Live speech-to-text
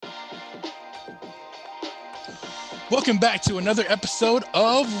Welcome back to another episode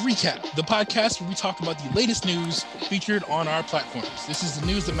of Recap, the podcast where we talk about the latest news featured on our platforms. This is the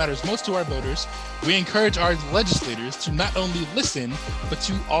news that matters most to our voters. We encourage our legislators to not only listen, but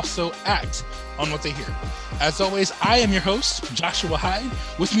to also act on what they hear. As always, I am your host, Joshua Hyde.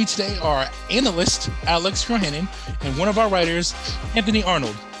 With me today are analyst Alex Crohannon and one of our writers, Anthony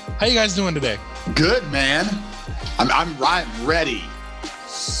Arnold. How you guys doing today? Good, man. I'm ready.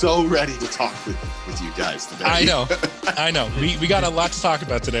 So ready to talk with you guys today. I know. We got a lot to talk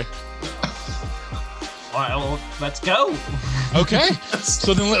about today. Well, let's go. Okay.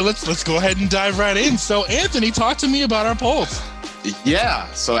 So then let's go ahead and dive right in. So Anthony, talk to me about our polls.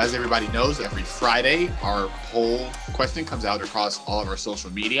 Yeah. So as everybody knows, every Friday our poll question comes out across all of our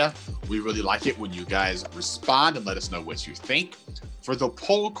social media. We really like it when you guys respond and let us know what you think. For the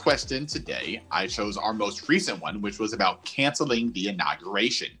poll question today, I chose our most recent one, which was about canceling the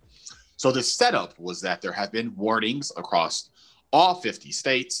inauguration. So the setup was that there have been warnings across all 50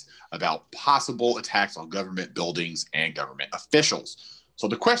 states about possible attacks on government buildings and government officials. So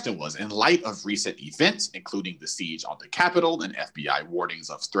the question was, in light of recent events, including the siege on the Capitol and FBI warnings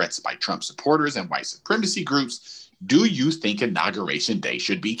of threats by Trump supporters and white supremacy groups, do you think Inauguration Day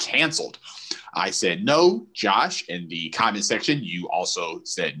should be canceled? I said no. Josh, in the comment section, you also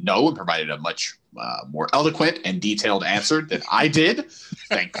said no and provided a much more eloquent and detailed answer than I did.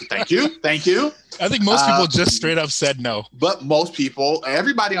 Thank you. I think most people just straight up said no. But most people,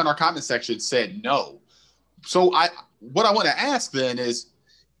 everybody on our comment section said no. So what I want to ask then is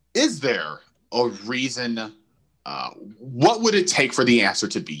there a reason? What would it take for the answer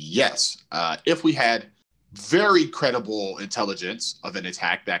to be yes? If we had very credible intelligence of an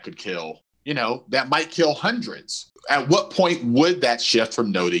attack that could kill, that might kill hundreds. At what point would that shift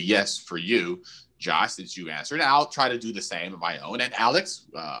from no to yes for you, Josh, since you answered? And I'll try to do the same of my own. And Alex,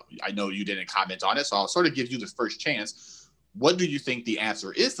 I know you didn't comment on it, so I'll sort of give you the first chance. What do you think the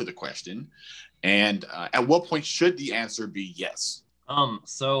answer is to the question? And at what point should the answer be yes?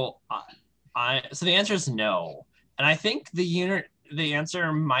 So the answer is no. And I think the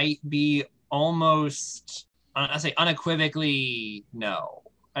answer might be almost, I say unequivocally no.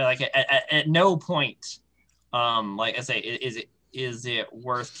 Like at no point, like I say, is it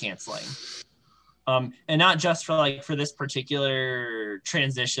worth canceling? And not just for this particular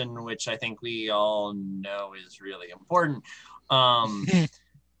transition, which I think we all know is really important.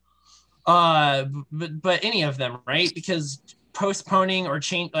 But any of them, right? Because postponing or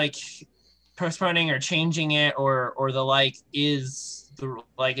changing it or the like is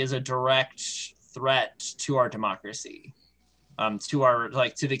a direct threat to our democracy. To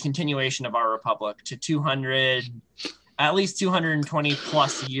the continuation of our republic, to at least 220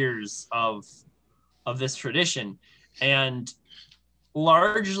 plus years of this tradition, and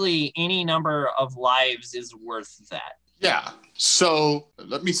largely any number of lives is worth that. Yeah. So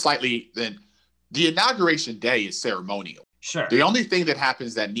let me slightly then. The inauguration day is ceremonial. Sure. The only thing that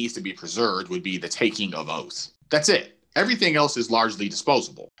happens that needs to be preserved would be the taking of oath. That's it. Everything else is largely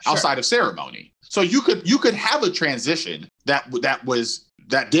disposable outside of ceremony. So you could have a transition that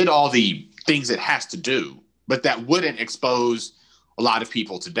did all the things it has to do, but that wouldn't expose a lot of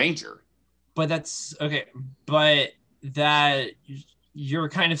people to danger. But that's okay. But that you're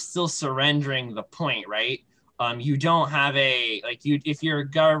kind of still surrendering the point, right? You don't have if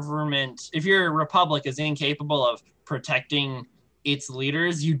your republic is incapable of protecting its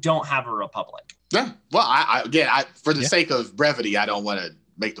leaders, you don't have a republic. Yeah. Well, I for the sake of brevity, I don't want to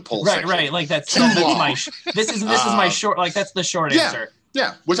make the poll section. Right. Like that's my this is my short, like that's the short answer.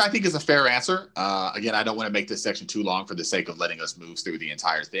 Yeah, which I think is a fair answer. Again, I don't want to make this section too long for the sake of letting us move through the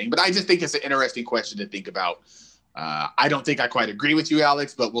entire thing, but I just think it's an interesting question to think about. I don't think I quite agree with you,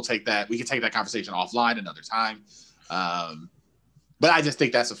 Alex, but we can take that conversation offline another time. But I just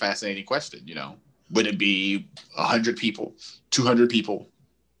think that's a fascinating question. Would it be 100 people, 200 people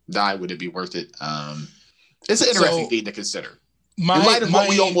die? Would it be worth it? It's an interesting thing to consider in light of what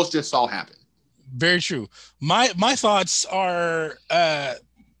we almost just saw happen. Very true. My thoughts are a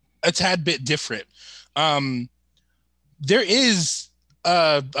tad bit different. There is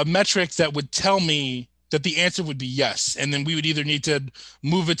a metric that would tell me that the answer would be yes, and then we would either need to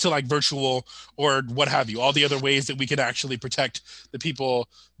move it to like virtual or what have you, all the other ways that we can actually protect the people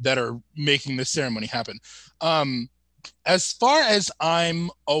that are making this ceremony happen. As far as I'm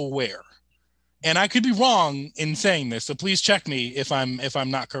aware, and I could be wrong in saying this, so please check me if I'm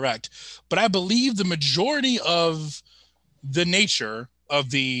not correct, but I believe the majority of the nature of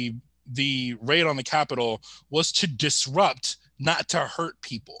the raid on the Capitol was to disrupt, not to hurt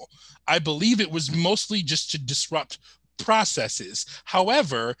people. I believe it was mostly just to disrupt processes.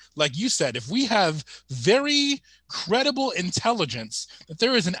 However, like you said, if we have very credible intelligence that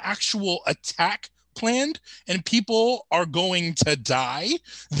there is an actual attack planned and people are going to die,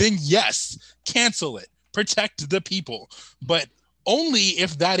 then yes, cancel it. Protect the people. But only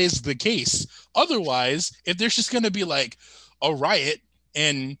if that is the case. Otherwise, if there's just going to be like a riot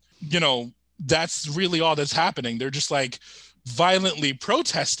and, that's really all that's happening, they're just like violently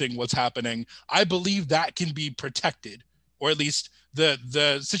protesting what's happening, I believe that can be protected, or at least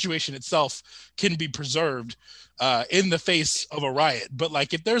the situation itself can be preserved in the face of a riot. But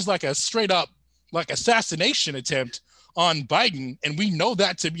like if there's like a straight up like assassination attempt on Biden, and we know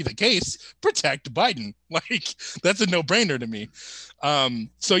that to be the case, protect Biden. Like that's a no-brainer to me.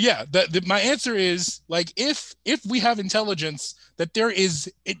 So yeah, my answer is like if we have intelligence that there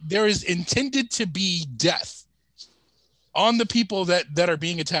is intended to be death on the people that are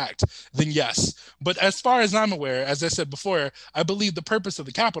being attacked, then yes. But as far as I'm aware, as I said before, I believe the purpose of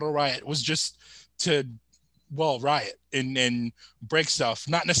the Capitol riot was just to riot and break stuff,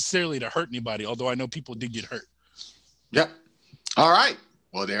 not necessarily to hurt anybody, although I know people did get hurt. Yep. All right.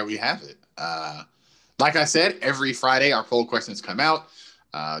 Well, there we have it. Like I said, every Friday our poll questions come out.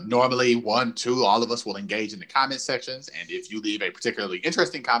 Normally 1, 2, all of us will engage in the comment sections. And if you leave a particularly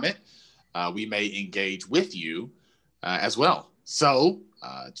interesting comment, we may engage with you as well. So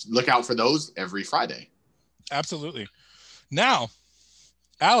look out for those every Friday. Absolutely. Now,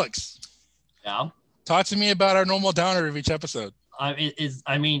 Alex. Yeah. Talk to me about our normal downer of each episode. So this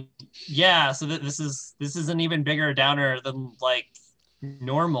is an even bigger downer than like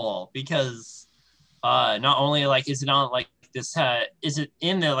normal, because not only like is it on like this is it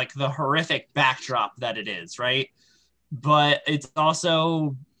in the like the horrific backdrop that it is, right? But it's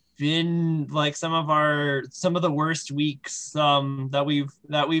also been like some of the worst weeks that we've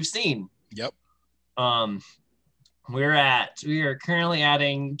seen. Yep. We are currently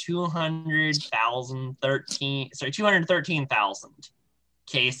adding 213,000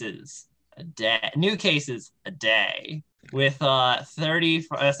 cases a day, new cases a day, with about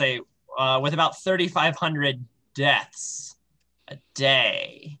 3,500 deaths a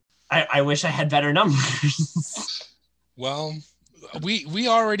day. I wish I had better numbers. Well, we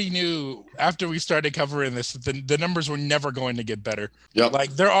already knew after we started covering this that the numbers were never going to get better. Yep.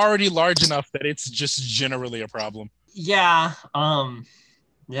 Like they're already large enough that it's just generally a problem. Yeah. And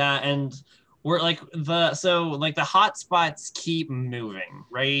we're like the hot spots keep moving,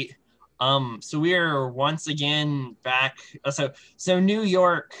 right? So we are once again back. So New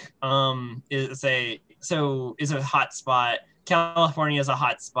York is a hot spot. California is a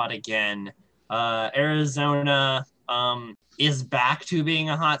hot spot again. Arizona is back to being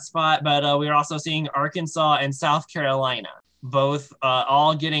a hot spot, but we're also seeing Arkansas and South Carolina both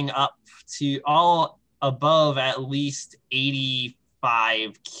all getting up to all above at least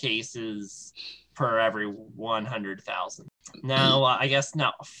 85 cases per every 100,000. Now, I guess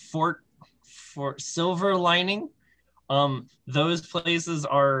now for Silver Lining, those places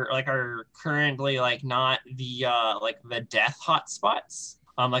are currently like not the the death hotspots.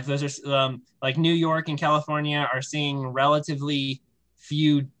 Like those are like New York and California are seeing relatively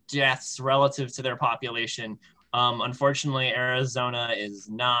few deaths relative to their population. Unfortunately, Arizona is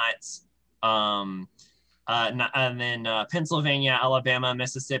not. And then Pennsylvania, Alabama,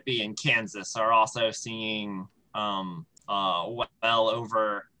 Mississippi, and Kansas are also seeing well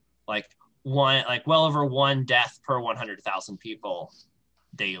over one death per 100,000 people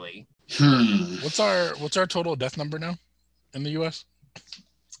daily. What's our total death number now in the U.S.?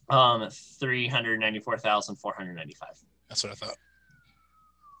 394,495. That's what I thought.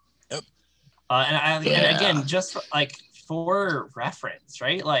 Yep. And again, just for reference,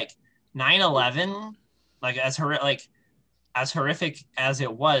 right? Like 9/11, like as horrific as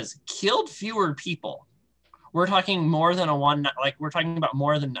it was, killed fewer people. We're talking more than we're talking about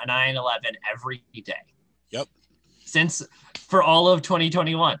more than a 9/11 every day. Yep. Since for all of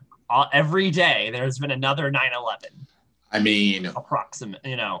 2021, every day there's been another 9/11. I mean, approximate,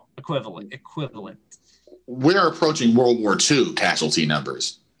 equivalent. We're approaching World War II casualty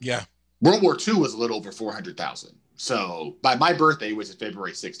numbers. Yeah. World War II was a little over 400,000. So by my birthday, which is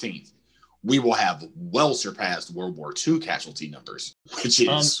February 16th, we will have well surpassed World War II casualty numbers, which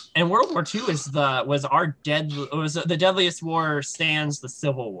is. And World War II was the deadliest war stands the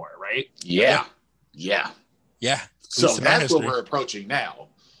Civil War, right? Yeah. So that's what we're approaching now.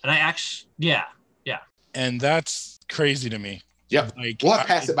 And yeah. And that's crazy to me. Yep. We'll have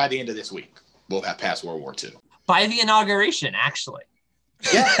passed it by the end of this week. We'll have passed World War II. By the inauguration, actually.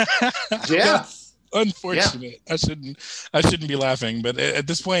 Yeah. Yeah. Unfortunate. Yeah. I shouldn't be laughing, but at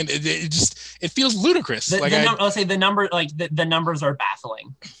this point, it feels ludicrous. I'll say the number, like the numbers are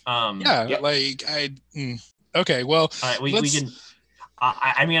baffling. Okay, well, we can.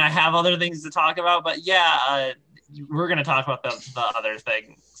 I mean, I have other things to talk about, but we're gonna talk about the other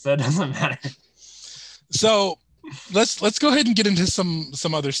thing, so it doesn't matter. So let's go ahead and get into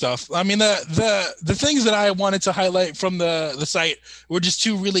some other stuff. I mean, the things that I wanted to highlight from the site were just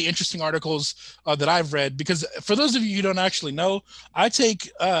two really interesting articles that I've read, because for those of you who don't actually know, I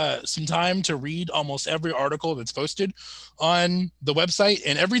take some time to read almost every article that's posted on the website.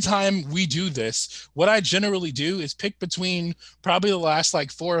 And every time we do this, what I generally do is pick between probably the last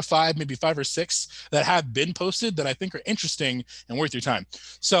like 4 or 5, maybe 5 or 6 that have been posted that I think are interesting and worth your time.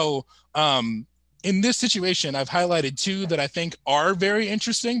 So in this situation, I've highlighted 2 that I think are very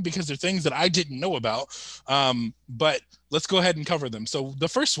interesting because they're things that I didn't know about. But let's go ahead and cover them. So the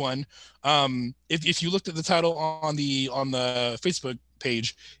first one, if you looked at the title on the Facebook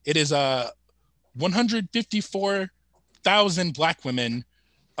page, it is 154,000 Black women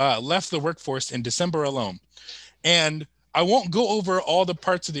left the workforce in December alone. And I won't go over all the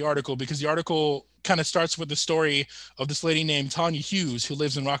parts of the article because the article kind of starts with the story of this lady named Tanya Hughes, who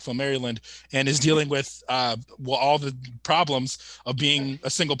lives in Rockville, Maryland, and is dealing with all the problems of being a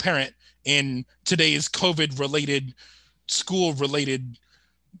single parent in today's COVID-related, school-related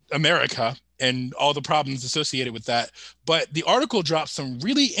America, and all the problems associated with that. But the article drops some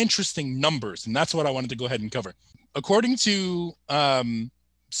really interesting numbers, and that's what I wanted to go ahead and cover. According to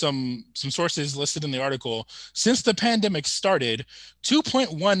some sources listed in the article, since the pandemic started,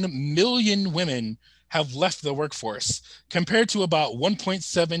 2.1 million women have left the workforce, compared to about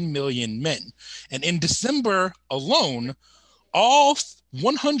 1.7 million men. And in December alone, all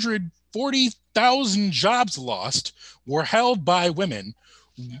 140,000 jobs lost were held by women,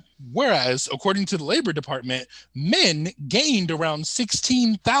 whereas, according to the Labor Department, men gained around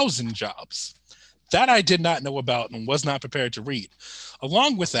 16,000 jobs. That I did not know about and was not prepared to read.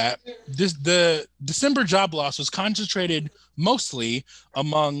 Along with that, the December job loss was concentrated mostly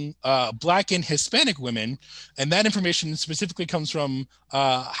among Black and Hispanic women, and that information specifically comes from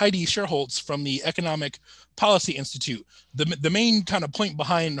Heidi Sherholtz from the Economic Policy Institute. The main kind of point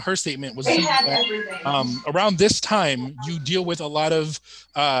behind her statement was that around this time, you deal with a lot of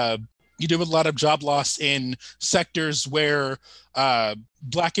job loss in sectors where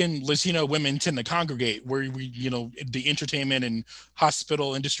Black and Latino women tend to congregate, where the entertainment and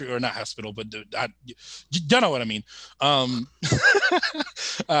hospital industry, or not hospital, but you don't know what I mean.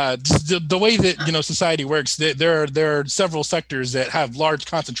 The way that society works, there are several sectors that have large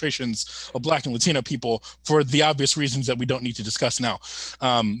concentrations of Black and Latino people for the obvious reasons that we don't need to discuss now.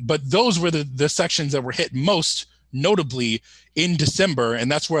 But those were the sections that were hit most notably in December,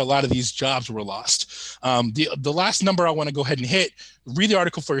 and that's where a lot of these jobs were lost. The last number I want to go ahead and hit, read the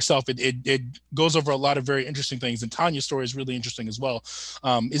article for yourself. It goes over a lot of very interesting things, and Tanya's story is really interesting as well,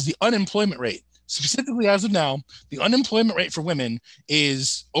 is the unemployment rate. Specifically, as of now, the unemployment rate for women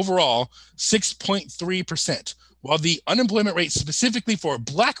is overall 6.3%, while the unemployment rate specifically for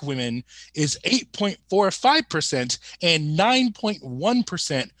Black women is 8.45% and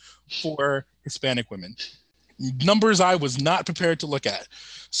 9.1% for Hispanic women. Numbers I was not prepared to look at.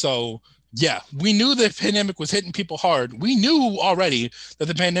 So yeah, we knew the pandemic was hitting people hard. We knew already that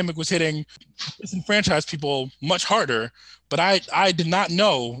the pandemic was hitting disenfranchised people much harder, but I did not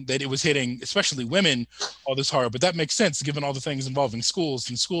know that it was hitting especially women all this hard. But that makes sense given all the things involving schools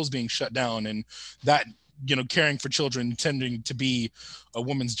and schools being shut down, and that, caring for children tending to be a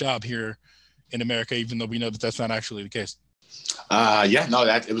woman's job here in America, even though we know that that's not actually the case.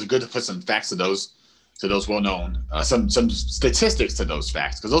 It was good to put some facts to those well-known, some statistics to those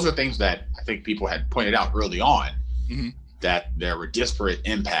facts, because those are things that I think people had pointed out early on, that there were disparate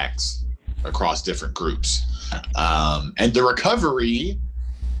impacts across different groups. And the recovery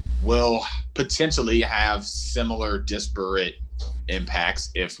will potentially have similar disparate impacts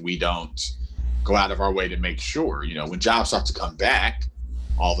if we don't go out of our way to make sure, when jobs start to come back,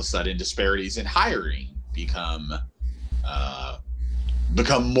 all of a sudden disparities in hiring become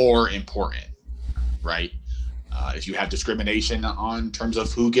more important. Right? If you have discrimination on terms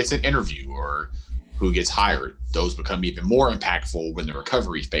of who gets an interview or who gets hired, those become even more impactful when the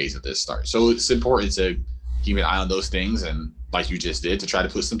recovery phase of this starts. So it's important to keep an eye on those things, and like you just did, to try to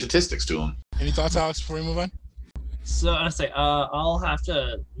put some statistics to them. Any thoughts, Alex, before we move on? So I say I'll have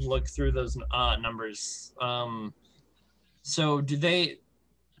to look through those numbers. So do they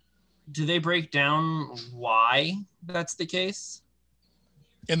break down why that's the case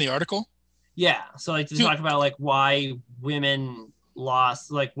in the article? Yeah, so to talk about why women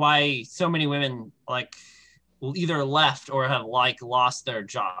lost, like why so many women like either left or have like lost their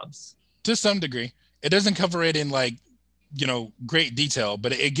jobs. To some degree. It doesn't cover it in like, great detail,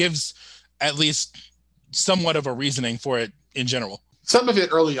 but it gives at least somewhat of a reasoning for it in general. Some of it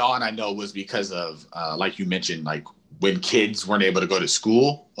early on, I know, was because of, like you mentioned, like when kids weren't able to go to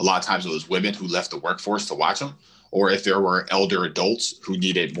school, a lot of times it was women who left the workforce to watch them. Or if there were elder adults who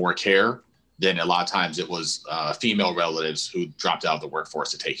needed more care, then a lot of times it was female relatives who dropped out of the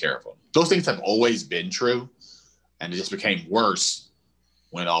workforce to take care of them. Those things have always been true. And it just became worse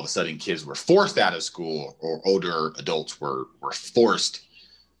when all of a sudden kids were forced out of school or older adults were forced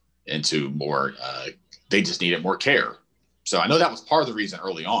into more, they just needed more care. So I know that was part of the reason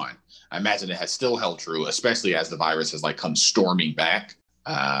early on. I imagine it has still held true, especially as the virus has like come storming back.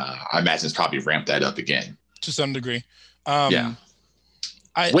 I imagine it's probably ramped that up again. To some degree. Yeah.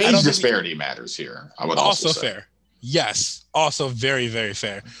 Wage disparity matters here. I would also say. Fair. Yes. Also very, very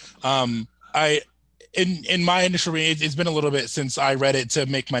fair. In my initial read, it's been a little bit since I read it to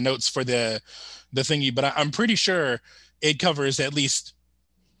make my notes for the thingy, but I'm pretty sure it covers at least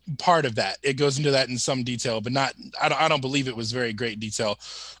part of that. It goes into that in some detail, but not. I don't believe it was very great detail.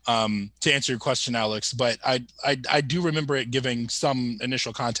 To answer your question, Alex, but I do remember it giving some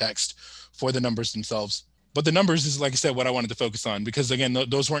initial context for the numbers themselves. But the numbers is, like I said, what I wanted to focus on, because again,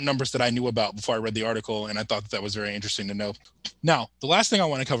 those weren't numbers that I knew about before I read the article, and I thought that was very interesting to know. Now, the last thing I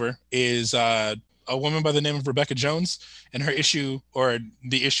want to cover is a woman by the name of Rebecca Jones and her issue, or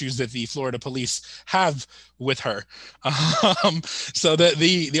the issues that the Florida police have with her. So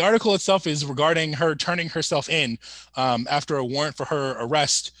the article itself is regarding her turning herself in after a warrant for her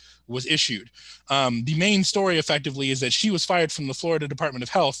arrest was issued. The main story effectively is that she was fired from the Florida Department of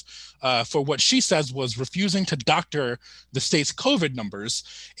Health for what she says was refusing to doctor the state's COVID numbers.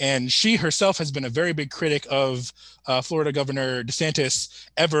 And she herself has been a very big critic of Florida Governor DeSantis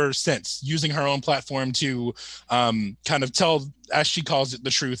ever since, using her own platform to kind of tell, as she calls it, the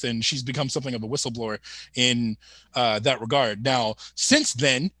truth. And she's become something of a whistleblower in that regard. Now, since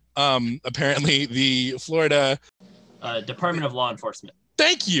then, apparently the Florida Department of Law Enforcement.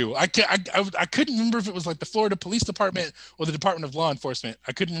 Thank you. I couldn't remember if it was like the Florida Police Department or the Department of Law Enforcement.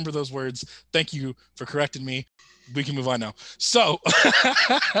 I couldn't remember those words. Thank you for correcting me. We can move on now. So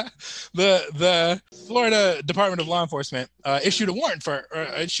the Florida Department of Law Enforcement issued a warrant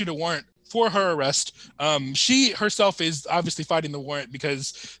for her arrest. She herself is obviously fighting the warrant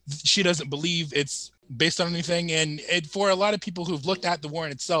because she doesn't believe it's based on anything. And for a lot of people who've looked at the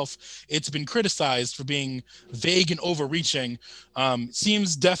warrant itself, it's been criticized for being vague and overreaching.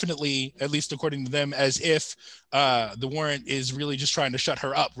 Seems definitely, at least according to them, as if the warrant is really just trying to shut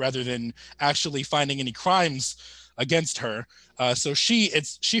her up rather than actually finding any crimes against her. So she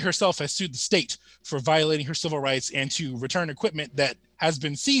herself has sued the state for violating her civil rights and to return equipment that has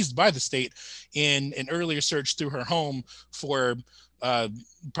been seized by the state in an earlier search through her home for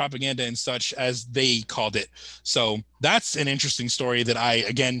propaganda and such, as they called it. So that's an interesting story that I,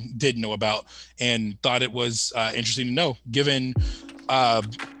 again, did know about and thought it was interesting to know, given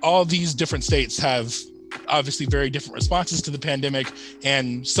all these different states have obviously very different responses to the pandemic,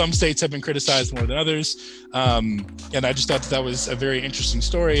 and some states have been criticized more than others. And I just thought that was a very interesting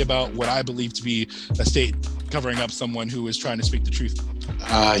story about what I believe to be a state covering up someone who is trying to speak the truth.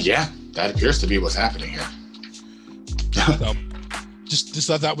 Yeah, that appears to be what's happening here. So, just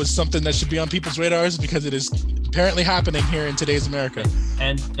thought that was something that should be on people's radars, because it is apparently happening here in today's America.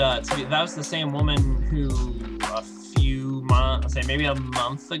 And that was the same woman who a few months, say maybe a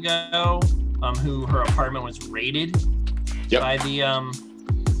month ago, who her apartment was raided by the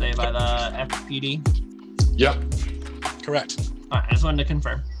FPD. Yep. Correct. All right, I just wanted to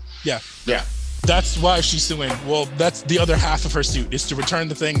confirm. Yeah. Yeah. That's why she's suing. Well, that's the other half of her suit, is to return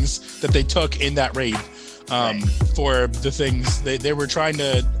the things that they took in that raid. For the things they were trying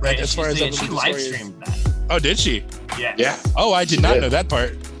to, as far as she live streamed that. Oh, did she? Yeah. Oh, I did not know that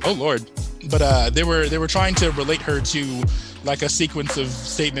part. Oh Lord. But they were trying to relate her to like a sequence of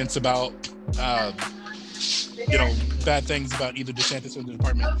statements about bad things about either DeSantis or the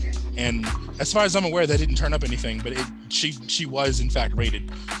department. And as far as I'm aware, that didn't turn up anything, but she was in fact raided.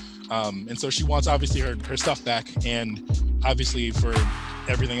 And so she wants obviously her stuff back, and obviously for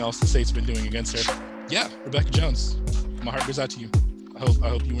everything else the state's been doing against her. Yeah, Rebecca Jones, my heart goes out to you. I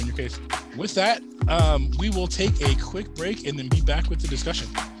hope you win your case. With that, we will take a quick break and then be back with the discussion.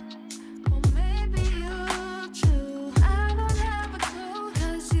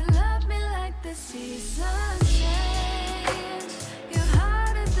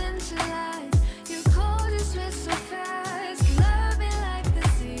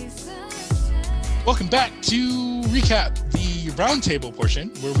 Welcome back to Recap, the roundtable portion,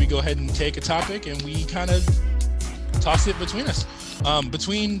 where we go ahead and take a topic and we kind of toss it between us.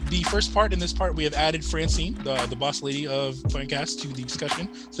 Between the first part and this part, we have added Francine, the boss lady of Pointcast, to the discussion.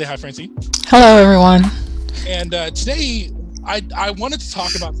 Say hi, Francine. Hello, everyone. And today, I wanted to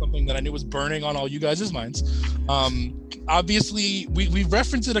talk about something that I knew was burning on all you guys' minds. Obviously, we've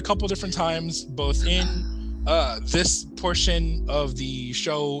referenced it a couple different times, both in this portion of the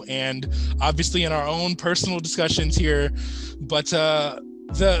show and obviously in our own personal discussions here. But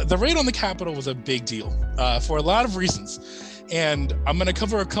the raid on the Capitol was a big deal for a lot of reasons. And I'm going to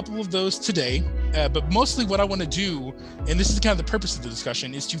cover a couple of those today. But mostly what I want to do, and this is kind of the purpose of the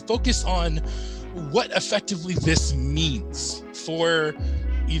discussion, is to focus on what effectively this means for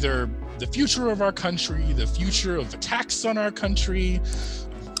either the future of our country, the future of attacks on our country,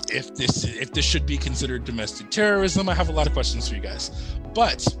 if this should be considered domestic terrorism. I have a lot of questions for you guys.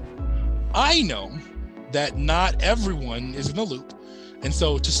 But I know that not everyone is in the loop. And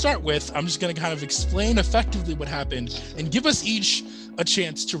so to start with, I'm just going to kind of explain effectively what happened and give us each a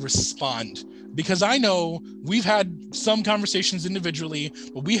chance to respond. Because I know we've had some conversations individually,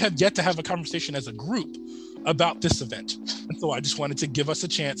 but we have yet to have a conversation as a group about this event. And so I just wanted to give us a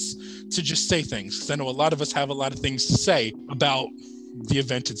chance to just say things, because I know a lot of us have a lot of things to say about the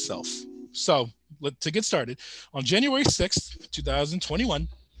event itself. So to get started, on January 6th, 2021,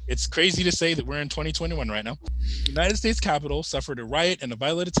 it's crazy to say that we're in 2021 right now. The United States Capitol suffered a riot and a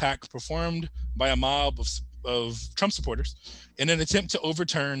violent attack performed by a mob of Trump supporters in an attempt to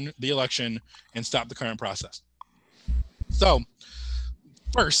overturn the election and stop the current process. So,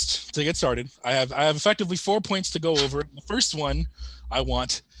 first, to get started, I have effectively 4 points to go over. The first one I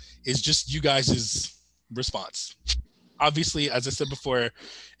want is just you guys' response. Obviously, as I said before,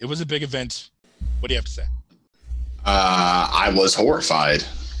 it was a big event. What do you have to say? I was horrified.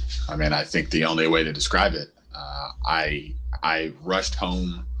 I mean, I think the only way to describe it. I rushed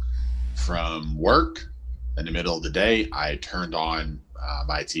home from work in the middle of the day. I turned on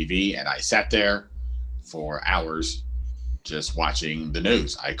my TV and I sat there for hours just watching the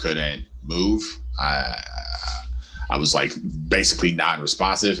news. I couldn't move. I was like basically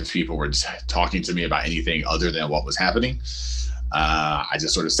non-responsive if people were just talking to me about anything other than what was happening. I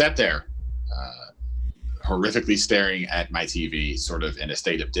just sort of sat there, horrifically staring at my TV, sort of in a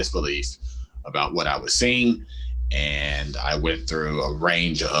state of disbelief about what I was seeing. And I went through a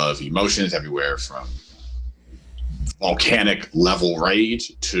range of emotions, everywhere from volcanic level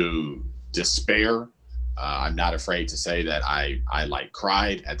rage to despair. I'm not afraid to say that I like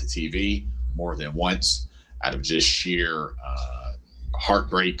cried at the TV more than once out of just sheer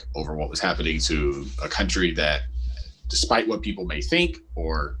heartbreak over what was happening to a country that, despite what people may think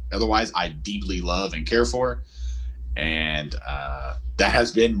or otherwise, I deeply love and care for. And that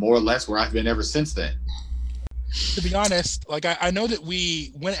has been more or less where I've been ever since then. To be honest, like I know that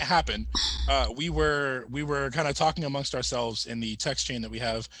when it happened, we were kind of talking amongst ourselves in the text chain that we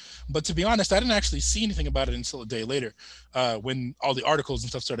have. But to be honest, I didn't actually see anything about it until a day later, when all the articles and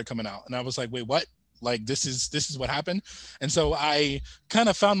stuff started coming out. And I was like, wait, what? Like this is what happened. And so I kind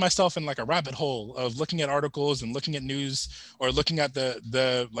of found myself in like a rabbit hole of looking at articles and looking at news, or looking at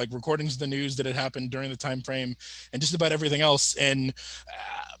the like recordings of the news that had happened during the time frame and just about everything else. And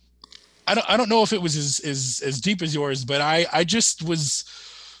I don't know if it was as deep as yours, but I just was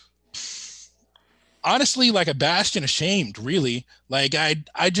honestly like abashed and ashamed, really. Like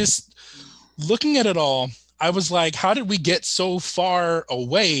I just, looking at it all, I was like, how did we get so far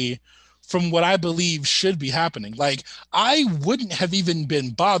away from what I believe should be happening? Like, I wouldn't have even been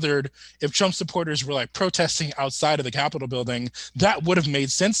bothered if Trump supporters were like protesting outside of the Capitol building. That would have made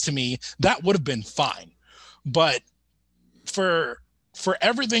sense to me. That would have been fine. But for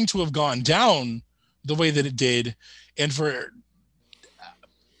everything to have gone down the way that it did, and for,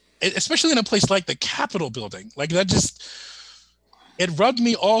 especially in a place like the Capitol building, like that just, it rubbed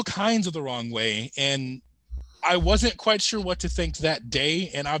me all kinds of the wrong way. And I wasn't quite sure what to think that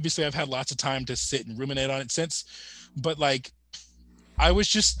day. And obviously I've had lots of time to sit and ruminate on it since, but like, I was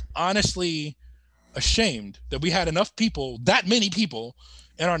just honestly ashamed that we had enough people, that many people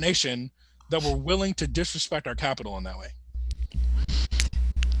in our nation, that were willing to disrespect our Capitol in that way.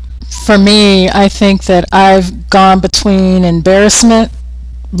 For me, I think that I've gone between embarrassment,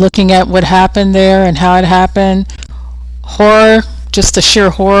 looking at what happened there and how it happened, horror, just the sheer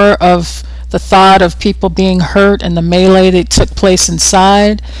horror of the thought of people being hurt and the melee that took place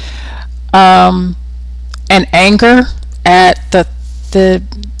inside, and anger at the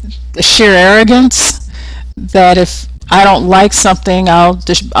sheer arrogance that if I don't like something, I'll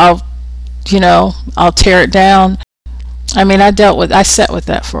tear it down. I mean, I sat with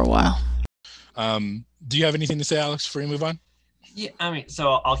that for a while. Do you have anything to say, Alex, before you move on? Yeah, I mean,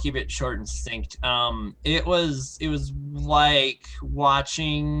 so I'll keep it short and succinct. It was like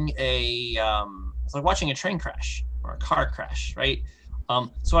watching a train crash or a car crash, right?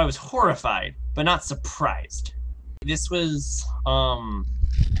 So I was horrified, but not surprised. This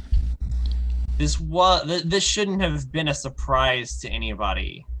shouldn't have been a surprise to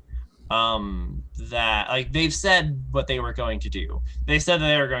anybody. That, like, they've said what they were going to do. They said that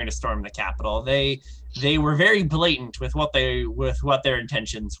they were going to storm the Capitol. They were very blatant with what their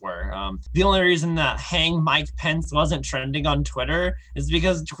intentions were. The only reason that "Hang Mike Pence" wasn't trending on Twitter is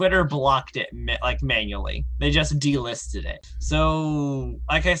because Twitter blocked it manually. They just delisted it. So,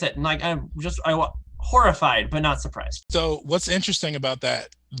 like I said, like I horrified but not surprised. So what's interesting about that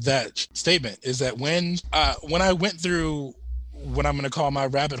statement is that when I went through what I'm going to call my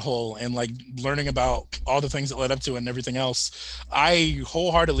rabbit hole and like learning about all the things that led up to it and everything else, I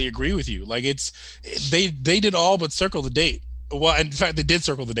wholeheartedly agree with you. Like they did all but circle the date. Well, in fact, they did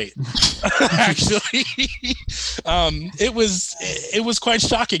circle the date. Actually, it was quite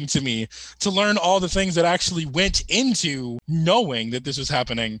shocking to me to learn all the things that actually went into knowing that this was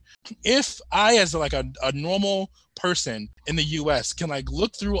happening. If I, as like a normal person in the U.S., can like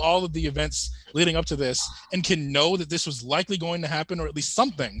look through all of the events leading up to this and can know that this was likely going to happen, or at least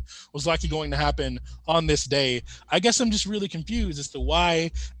something was likely going to happen on this day, I guess I'm just really confused as to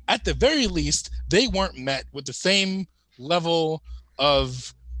why, at the very least, they weren't met with the same level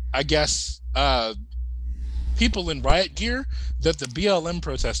of, I guess, people in riot gear that the BLM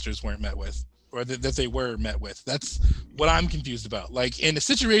protesters weren't met with, or that they were met with. That's what I'm confused about. Like, in a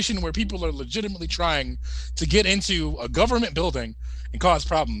situation where people are legitimately trying to get into a government building and cause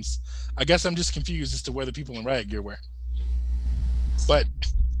problems, I guess I'm just confused as to where the people in riot gear were. But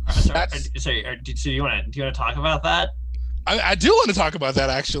do you want to talk about that? I do want to talk about that,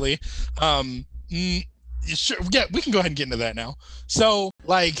 actually. Sure, yeah, we can go ahead and get into that now. So,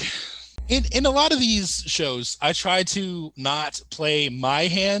 like, in a lot of these shows, I try to not play my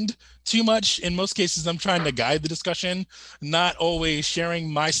hand too much. In most cases, I'm trying to guide the discussion, not always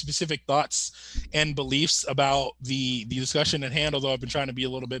sharing my specific thoughts and beliefs about the discussion at hand, although I've been trying to be a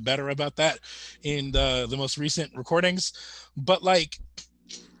little bit better about that in the most recent recordings. But, like,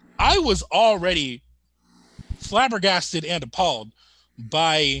 I was already flabbergasted and appalled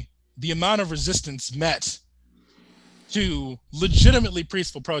by the amount of resistance met to legitimately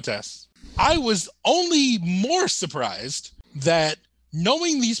peaceful protests. I was only more surprised that,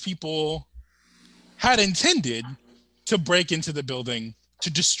 knowing these people had intended to break into the building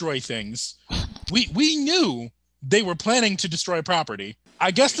to destroy things, we knew they were planning to destroy property. I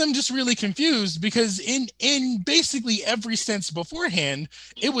guess I'm just really confused because in basically every sense beforehand,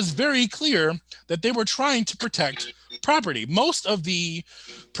 it was very clear that they were trying to protect property. Most of the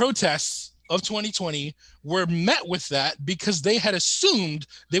protests of 2020 were met with that because they had assumed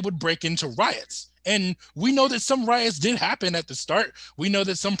they would break into riots. And we know that some riots did happen at the start. We know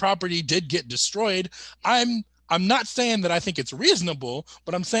that some property did get destroyed. I'm not saying that I think it's reasonable,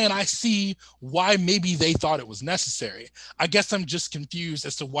 but I'm saying I see why maybe they thought it was necessary. I guess I'm just confused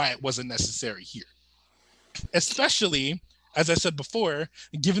as to why it wasn't necessary here. Especially, as I said before,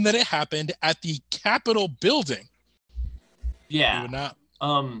 given that it happened at the Capitol building. Yeah. Not.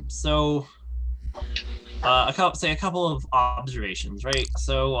 So a couple of observations, right?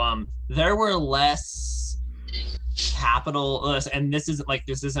 So there were less Capitol, and this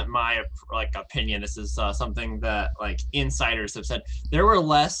isn't my opinion. This is something that insiders have said. There were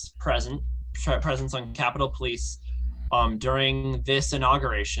less presence on Capitol Police during this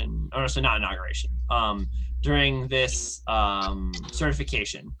inauguration, or so not inauguration, during this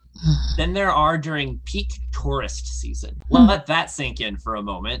certification than there are during peak tourist season. Let that sink in for a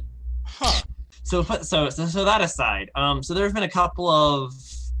moment. Huh. So that aside, so there have been a couple of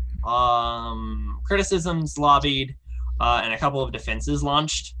criticisms lobbied and a couple of defenses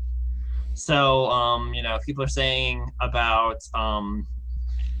launched. So people are saying about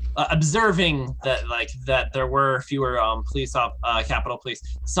observing that there were fewer Capitol Police.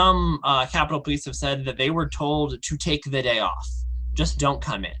 Some Capitol Police have said that they were told to take the day off, just don't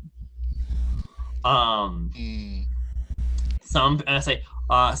come in.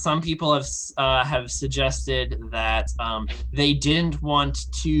 Some people have suggested that they didn't want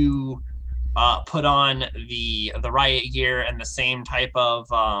to put on the riot gear and the same type of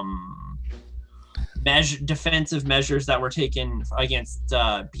defensive measures that were taken against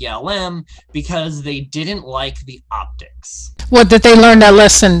BLM because they didn't like the optics. What, did they learn that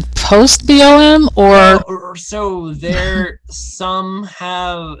lesson post BLM or? So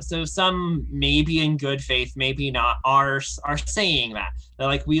some maybe in good faith, maybe not, are saying that that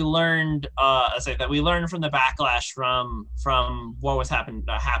like we learned that we learned from the backlash from what was happened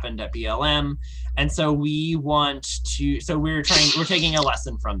at BLM, and so we're taking a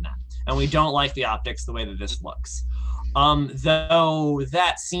lesson from that, and we don't like the optics the way that this looks. Though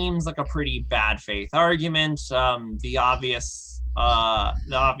that seems like a pretty bad faith argument. The obvious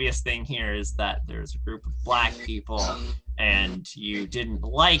thing here is that there's a group of Black people and you didn't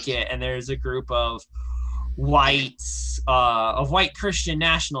like it, and there's a group of white Christian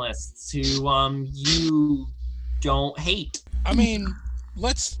nationalists who you don't hate. I mean,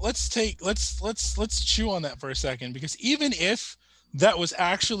 let's chew on that for a second, because even if that was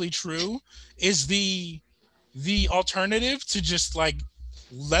actually true, is the alternative to just like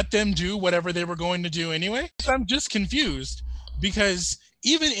let them do whatever they were going to do anyway? I'm just confused, because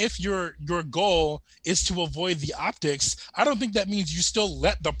even if your goal is to avoid the optics, I don't think that means you still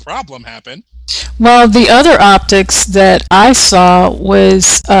let the problem happen. Well, the other optics that I saw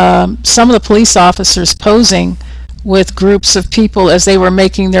was some of the police officers posing with groups of people as they were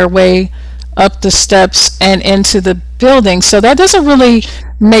making their way up the steps and into the building. So that doesn't really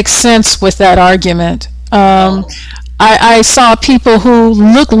make sense with that argument. I saw people who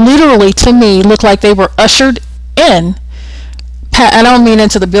literally to me look like they were ushered in. I don't mean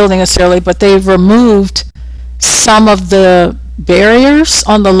into the building necessarily, but they've removed some of the barriers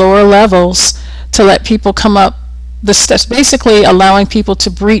on the lower levels to let people come up the steps, basically allowing people to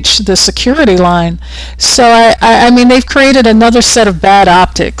breach the security line. So I mean, they've created another set of bad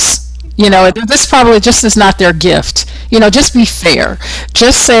optics. This probably just is not their gift. Just be fair.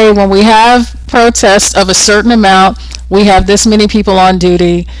 Just say, when we have protests of a certain amount, we have this many people on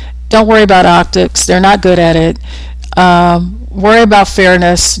duty. Don't worry about optics. They're not good at it. Worry about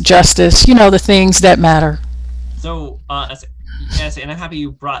fairness, justice, the things that matter. So, yes, and I'm happy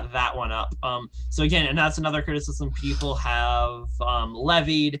you brought that one up. So again, and that's another criticism people have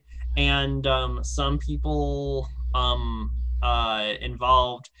levied, and some people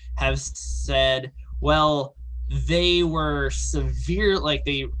involved have said, well, they were severely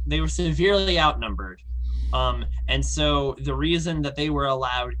outnumbered, and so the reason that they were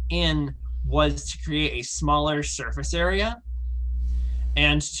allowed in was to create a smaller surface area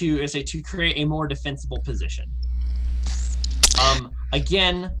and to create a more defensible position.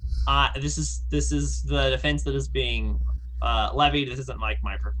 Again, this is the defense that is being levied. This isn't like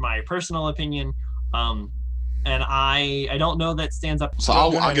my personal opinion, and I don't know that stands up. So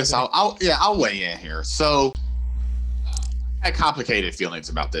I'll weigh in here. So I had complicated feelings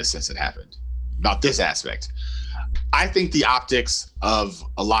about this since it happened, about this aspect. I think the optics of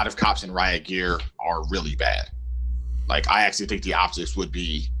a lot of cops in riot gear are really bad. Like, I actually think the optics would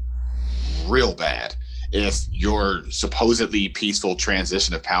be real bad if your supposedly peaceful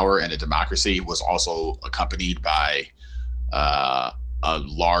transition of power in a democracy was also accompanied by a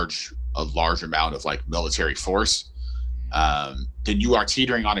large amount of like military force. Then you are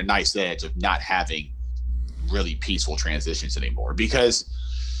teetering on a nice edge of not having really peaceful transitions anymore, because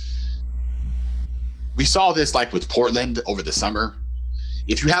we saw this like with Portland over the summer.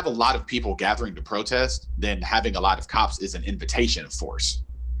 If you have a lot of people gathering to protest, then having a lot of cops is an invitation of force,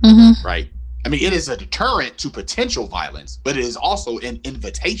 right? I mean, it is a deterrent to potential violence, but it is also an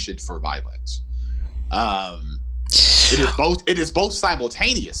invitation for violence. It is both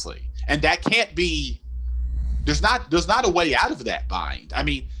simultaneously, and that can't be. There's not a way out of that bind. I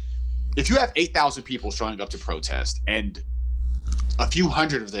mean, if you have 8,000 people showing up to protest, and a few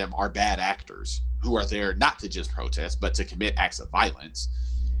hundred of them are bad actors who are there not to just protest but to commit acts of violence,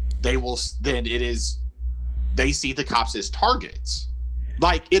 they see the cops as targets.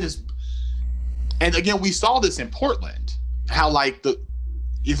 Like, it is. And again, we saw this in Portland, how like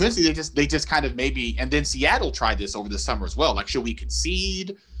eventually they just kind of maybe, and then Seattle tried this over the summer as well. Like, should we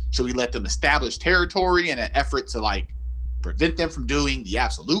concede? Should we let them establish territory in an effort to like prevent them from doing the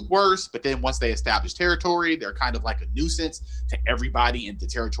absolute worst? But then once they establish territory, they're kind of like a nuisance to everybody in the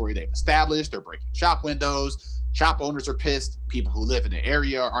territory they've established. They're breaking shop windows. Shop owners are pissed. People who live in the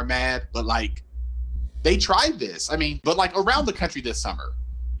area are mad. But like, they tried this. I mean, but like around the country this summer,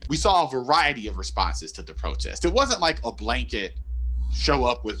 we saw a variety of responses to the protest. It wasn't like a blanket show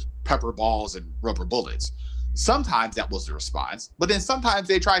up with pepper balls and rubber bullets. Sometimes that was the response, but then sometimes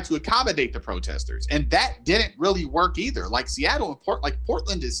they tried to accommodate the protesters, and that didn't really work either. Like Seattle and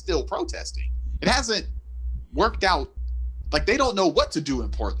Portland is still protesting. It hasn't worked out. Like, they don't know what to do in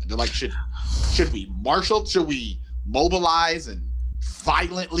Portland. They're like, should we marshal? Should we mobilize and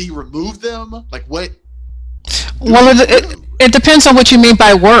violently remove them? Like, what? Well, it depends on what you mean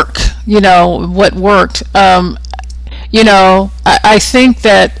by work. What worked. I think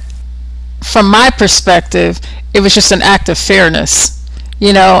that from my perspective, it was just an act of fairness.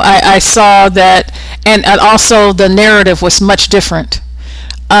 I saw that, and also the narrative was much different.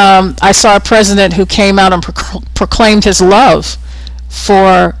 I saw a president who came out and proclaimed his love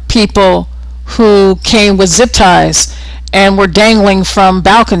for people who came with zip ties and were dangling from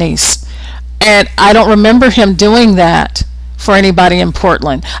balconies. And I don't remember him doing that for anybody in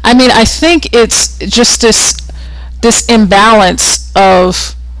Portland. I mean, I think it's just this imbalance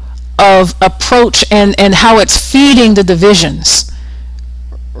of approach and how it's feeding the divisions,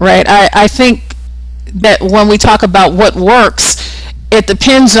 right? I think that when we talk about what works, it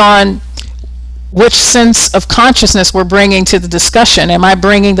depends on which sense of consciousness we're bringing to the discussion. Am I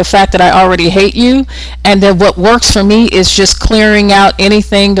bringing the fact that I already hate you, and then what works for me is just clearing out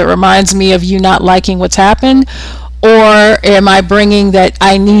anything that reminds me of you not liking what's happened? Or am I bringing that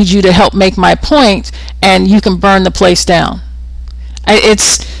I need you to help make my point and you can burn the place down? I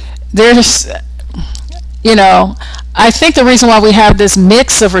think the reason why we have this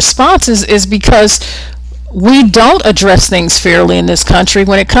mix of responses is because we don't address things fairly in this country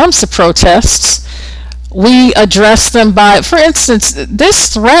when it comes to protests. We address them by, for instance,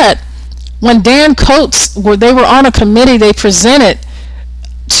 this threat, when Dan Coates, they were on a committee, they presented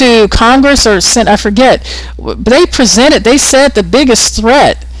to Congress or Senate, I forget, but they said the biggest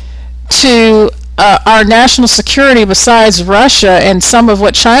threat to our national security besides Russia and some of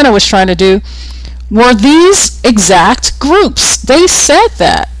what China was trying to do were these exact groups. They said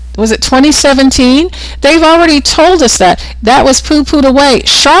that. Was it 2017? They've already told us that. That was poo-pooed away.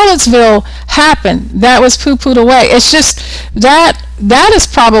 Charlottesville happened. That was poo-pooed away. It's just that is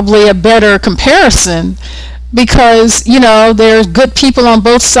probably a better comparison because, there's good people on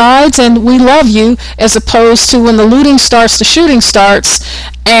both sides and we love you, as opposed to when the looting starts, the shooting starts.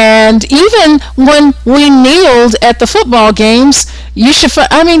 And even when we kneeled at the football games,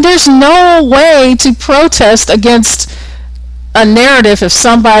 there's no way to protest against a narrative if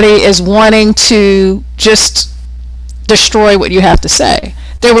somebody is wanting to just destroy what you have to say.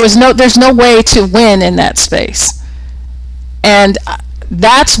 There's no way to win in that space. And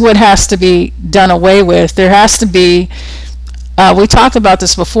that's what has to be done away with. There has to be, we talked about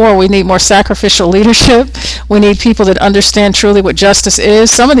this before, we need more sacrificial leadership. We need people that understand truly what justice is.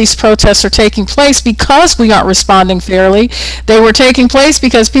 Some of these protests are taking place because we aren't responding fairly. They were taking place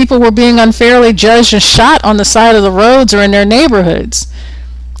because people were being unfairly judged and shot on the side of the roads or in their neighborhoods.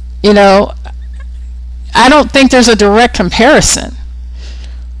 I don't think there's a direct comparison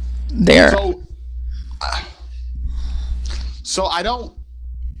there. So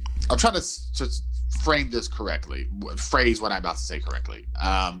I'm trying to frame this correctly, phrase what I'm about to say correctly,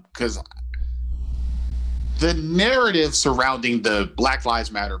 because the narrative surrounding the Black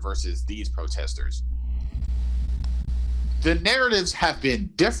Lives Matter versus these protesters, the narratives have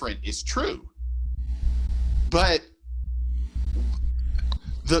been different, it's true, but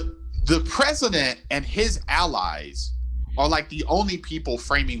the president and his allies are like the only people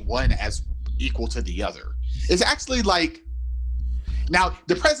framing one as equal to the other. It's actually like, now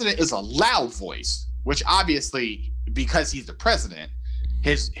the president is a loud voice, which obviously, because he's the president,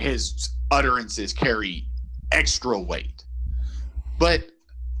 his utterances carry extra weight. But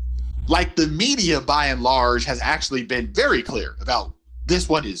like the media by and large has actually been very clear about this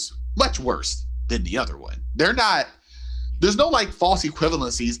one is much worse than the other one. There's no like false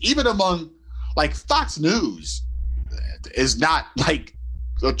equivalencies, even among like Fox News is not like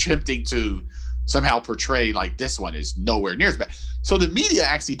attempting to somehow portray like this one is nowhere near as bad. So the media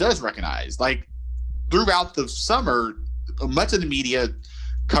actually does recognize, like throughout the summer, much of the media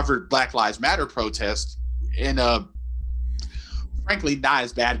covered Black Lives Matter protests in a frankly not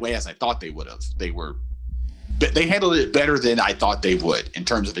as bad way as I thought they would have. They handled it better than I thought they would in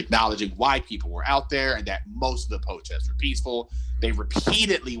terms of acknowledging why people were out there and that most of the protests were peaceful. They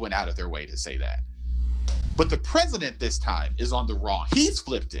repeatedly went out of their way to say that. But the president this time is on the wrong. He's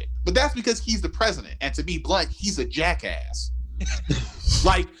flipped it, but that's because he's the president. And to be blunt, he's a jackass.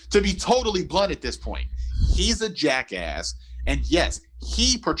 Like, to be totally blunt at this point, he's a jackass. And yes,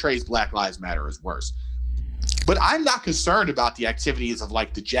 he portrays Black Lives Matter as worse. But I'm not concerned about the activities of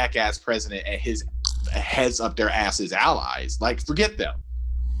like the jackass president and his heads up their asses allies. Like, forget them.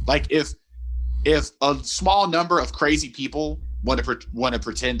 Like, if a small number of crazy people want to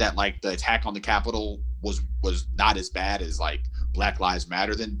pretend that like the attack on the Capitol was not as bad as like Black Lives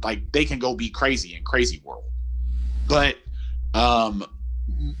Matter, then like they can go be crazy in crazy world. But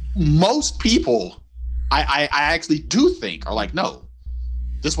most people I actually do think are like, no,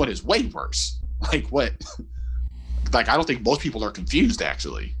 this one is way worse. Like what? Like I don't think most people are confused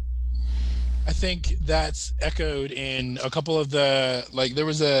actually. I think that's echoed in a couple of the, like, there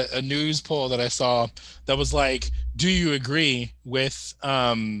was a news poll that I saw that was like, do you agree with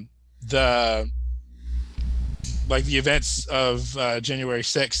the the events of January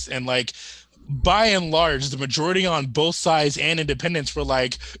 6th? And like, by and large, the majority on both sides and independents were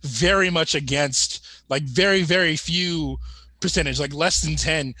like very much against, like very, very few percentage, like less than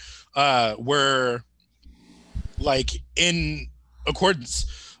 10 were like in accordance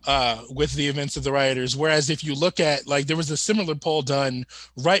with the events of the rioters. Whereas if you look at, like, there was a similar poll done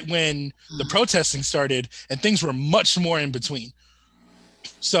right when the protesting started, and things were much more in between.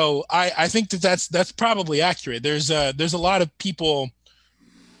 So I think that's probably accurate. There's a lot of people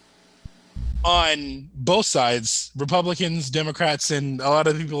on both sides, Republicans, Democrats, and a lot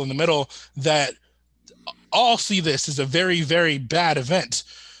of people in the middle, that all see this as a very, very bad event.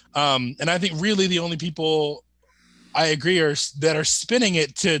 And I think really the only people I agree that are spinning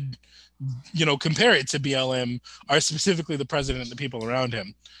it to, compare it to BLM are specifically the president and the people around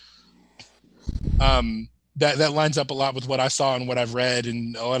him. That lines up a lot with what I saw and what I've read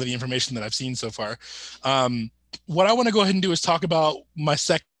and a lot of the information that I've seen so far. What I want to go ahead and do is talk about my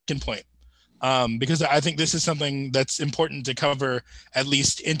second point, because I think this is something that's important to cover, at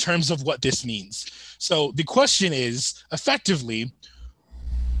least in terms of what this means. So the question is, effectively,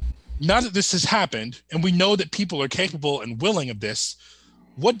 now that this has happened and we know that people are capable and willing of this,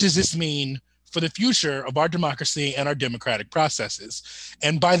 what does this mean for the future of our democracy and our democratic processes?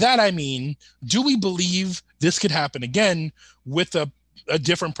 And by that, I mean, do we believe this could happen again with a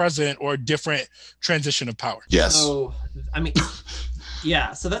different president or a different transition of power? Yes. So, I mean,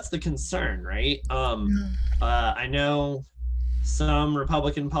 yeah, so that's the concern, right? I know some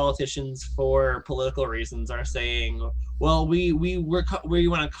Republican politicians, for political reasons, are saying, well, we want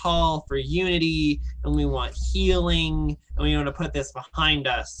to call for unity, and we want healing, and we want to put this behind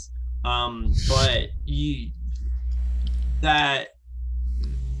us. But that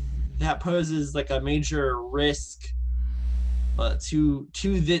poses like a major risk to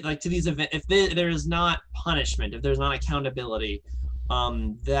these events. If there is not punishment, if there's not accountability,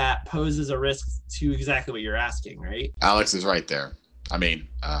 that poses a risk to exactly what you're asking, right? Alex is right there. I mean,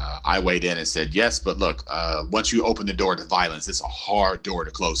 I weighed in and said yes, but look, once you open the door to violence, it's a hard door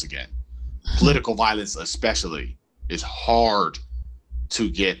to close again. Political violence especially is hard to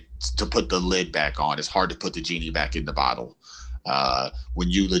put the lid back on. It's hard to put the genie back in the bottle. When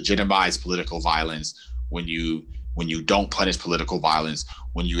you legitimize political violence, when you don't punish political violence,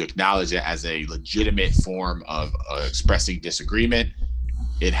 when you acknowledge it as a legitimate form of expressing disagreement,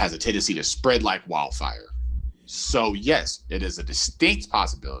 it has a tendency to spread like wildfire. So yes, it is a distinct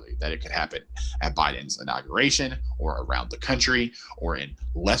possibility that it could happen at Biden's inauguration or around the country or in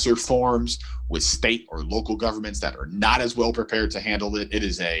lesser forms with state or local governments that are not as well prepared to handle it. It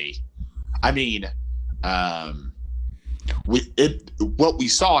is what we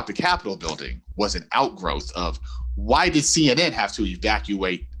saw at the Capitol building was an outgrowth of why did CNN have to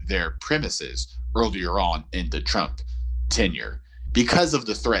evacuate their premises earlier on in the Trump tenure? Because of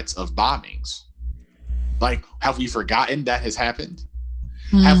the threats of bombings. Like, have we forgotten that has happened?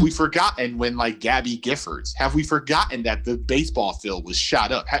 Mm. Have we forgotten when, like, Gabby Giffords? Have we forgotten that the baseball field was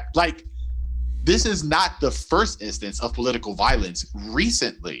shot up? This is not the first instance of political violence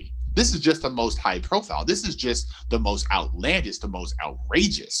recently. This is just the most high profile. This is just the most outlandish, the most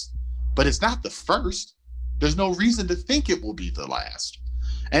outrageous. But it's not the first. There's no reason to think it will be the last.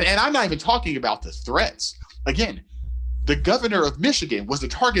 And I'm not even talking about the threats. Again, the governor of Michigan was the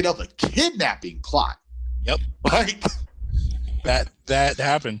target of a kidnapping plot. Yep. Like that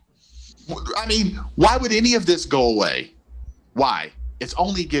happened. I mean, why would any of this go away? Why? It's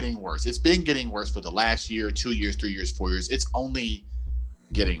only getting worse. It's been getting worse for the last year, 2 years, 3 years, 4 years. It's only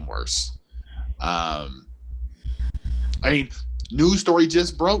getting worse. I mean, news story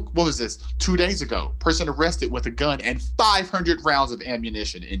just broke. What was this? 2 days ago, person arrested with a gun and 500 rounds of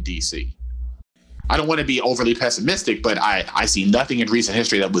ammunition in DC. I don't want to be overly pessimistic, but I see nothing in recent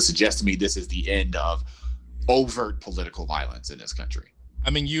history that would suggest to me this is the end of overt political violence in this country. I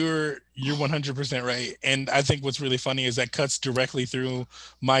mean, you're 100% right. And I think what's really funny is that cuts directly through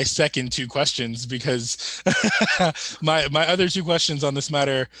my second two questions, because my other two questions on this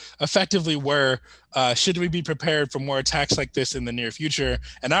matter effectively were, should we be prepared for more attacks like this in the near future?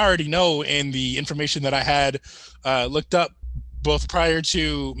 And I already know in the information that I had looked up both prior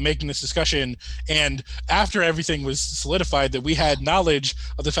to making this discussion and after everything was solidified, that we had knowledge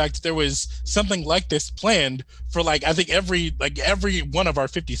of the fact that there was something like this planned for I think every one of our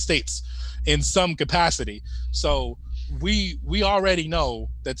 50 states in some capacity. So we already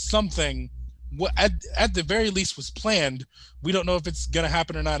know that something what at the very least was planned. We don't know if it's going to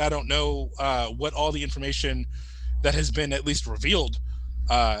happen or not. I don't know what all the information that has been at least revealed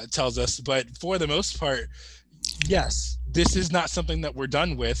tells us, but for the most part, yes, this is not something that we're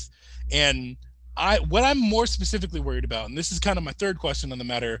done with. And what I'm more specifically worried about, and this is kind of my third question on the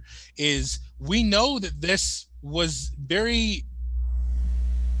matter, is we know that this was very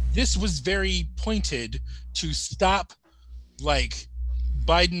pointed to stop like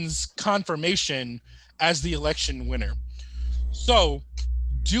Biden's confirmation as the election winner. So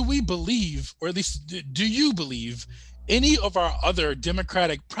do we believe, or at least do you believe, any of our other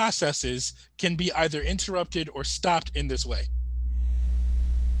democratic processes can be either interrupted or stopped in this way?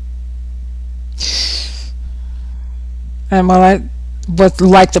 And like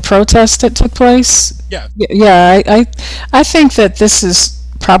the protest that took place. Yeah. Yeah, I think that this is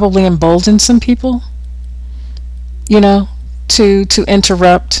probably emboldened some people, to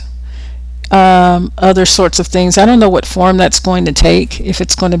interrupt other sorts of things. I don't know what form that's going to take, if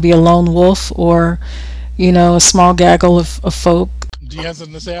it's going to be a lone wolf or, a small gaggle of folk. Do you have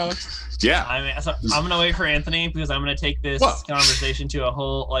something to say, Alex? Yeah. So I'm gonna wait for Anthony because I'm gonna take this conversation to a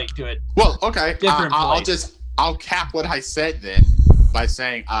whole okay. different place. I'll cap what I said then by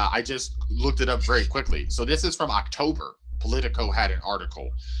saying I just looked it up very quickly. So this is from October. Politico had an article.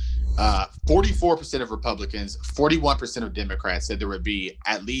 44% of Republicans, 41% of Democrats said there would be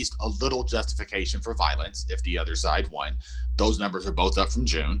at least a little justification for violence if the other side won. Those numbers are both up from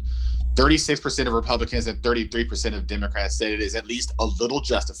June. 36% of Republicans and 33% of Democrats said it is at least a little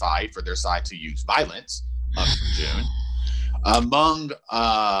justified for their side to use violence, up from June. Among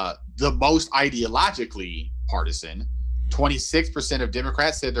the most ideologically partisan, 26% of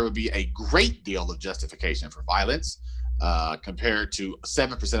Democrats said there would be a great deal of justification for violence, compared to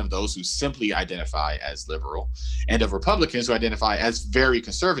 7% of those who simply identify as liberal. And of Republicans who identify as very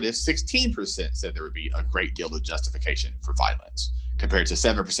conservative, 16% said there would be a great deal of justification for violence, compared to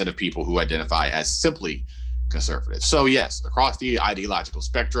 7% of people who identify as simply conservative. So yes, across the ideological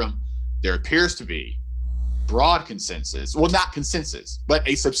spectrum, there appears to be broad consensus, well, not consensus, but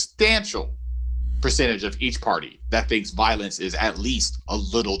a substantial percentage of each party that thinks violence is at least a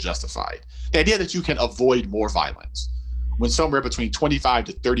little justified. The idea that you can avoid more violence, when somewhere between 25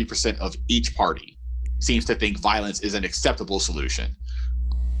 to 30% of each party seems to think violence is an acceptable solution,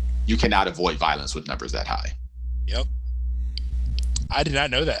 you cannot avoid violence with numbers that high. Yep. I did not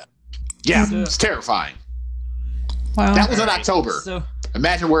know that. Yeah, it's terrifying. Wow. That was in October. So,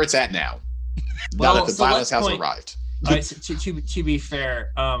 imagine where it's at now. Now that the violence has arrived. To be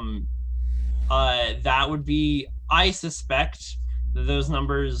fair, that would be, I suspect that those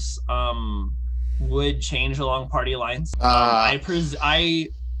numbers would change along party lines. I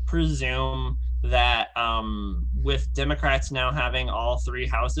presume that with Democrats now having all three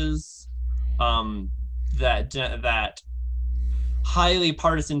houses, that highly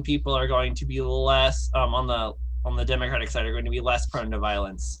partisan people are going to be less on the Democratic side are going to be less prone to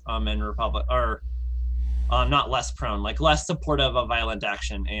violence, and Republic or not less prone, like less supportive of violent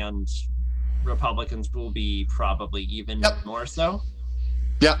action, and Republicans will be probably even more so.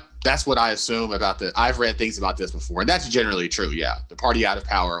 Yep, that's what I assume about the. I've read things about this before, and that's generally true. Yeah, the party out of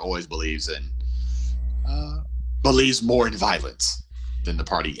power always believes more in violence than the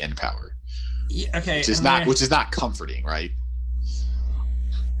party in power. Yeah, okay, which is not comforting, right?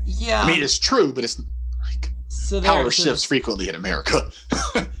 Yeah, I mean it's true, but it's like power shifts frequently in America.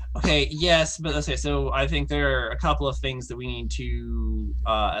 Okay, yes, but okay, so I think there are a couple of things that we need to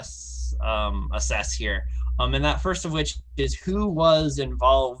assess here. And that first of which is who was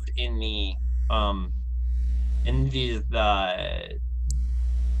involved in the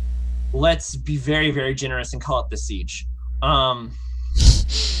let's be very, very generous and call it the siege. There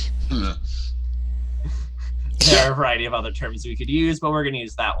are a variety of other terms we could use, but we're going to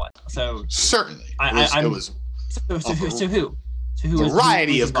use that one. So certainly, So who?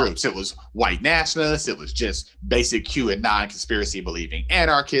 Variety of groups. It was white nationalists. It was just basic QAnon conspiracy believing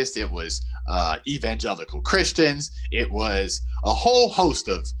anarchists. It was evangelical Christians. It was a whole host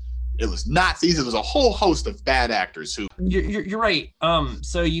of. It was Nazis. It was a whole host of bad actors who. You're right.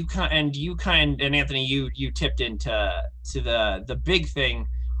 So you and Anthony, you tipped into the big thing.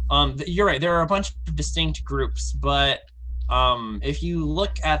 You're right. There are a bunch of distinct groups, but if you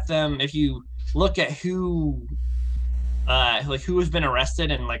look at them, if you look at who has been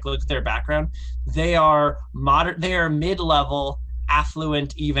arrested and look at their background, they are mid-level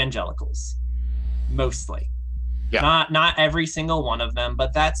affluent evangelicals, mostly. Yeah. Not every single one of them,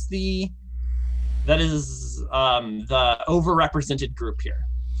 but that is the overrepresented group here,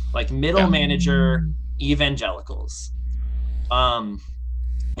 middle manager evangelicals. And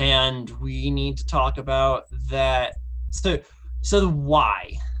and we need to talk about that. So the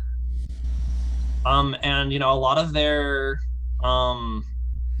why. And a lot of their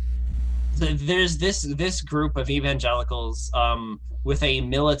there's this group of evangelicals with a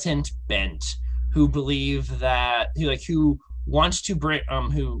militant bent who believe that who wants to bring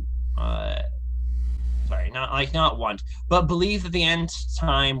but believe that the end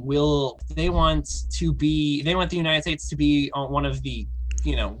time they want the United States to be one of the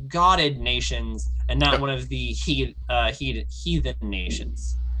godded nations and not one of the heathen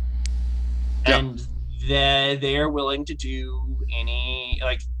nations. Yep. And they are willing to do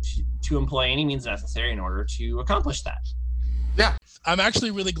to employ any means necessary in order to accomplish that. Yeah. I'm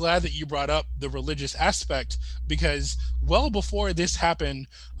actually really glad that you brought up the religious aspect, because well before this happened,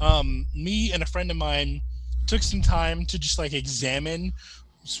 me and a friend of mine took some time to just examine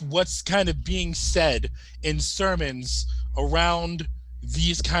what's kind of being said in sermons around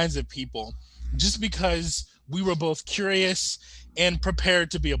these kinds of people, just because we were both curious and prepared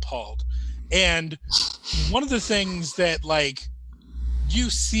to be appalled. And one of the things that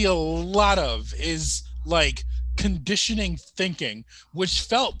you see a lot of is conditioning thinking, which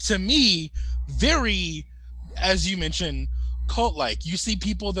felt to me very, as you mentioned, cult-like. You see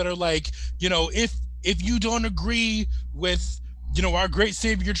people that are if you don't agree with our great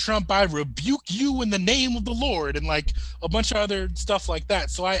savior Trump, I rebuke you in the name of the Lord, and a bunch of other stuff like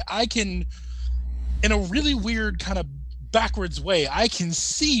that. So I can, in a really weird kind of backwards way, I can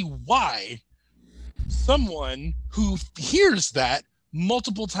see why someone who hears that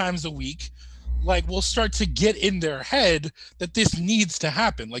multiple times a week will start to get in their head that this needs to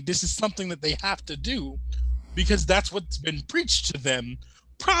happen. This is something that they have to do, because that's what's been preached to them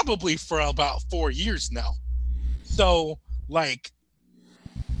probably for about 4 years now. So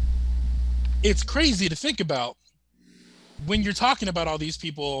it's crazy to think about when you're talking about all these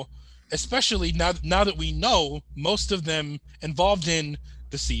people, especially now that we know most of them involved in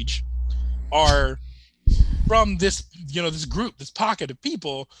the siege are from this group, this pocket of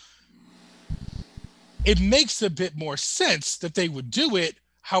people. It makes a bit more sense that they would do it.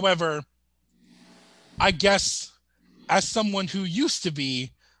 However, I guess as someone who used to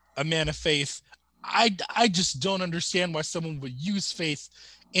be a man of faith, I just don't understand why someone would use faith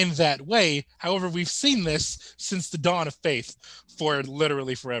in that way. However, we've seen this since the dawn of faith for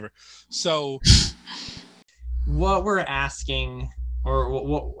literally forever. So what we're asking, or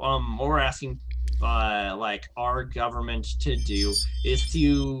what we're asking our government to do is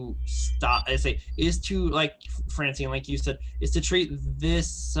to stop, Francine, like you said, is to treat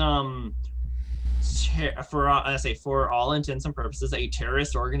this for all intents and purposes a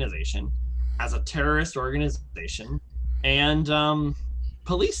terrorist organization as a terrorist organization, and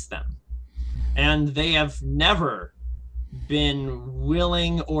police them. And they have never been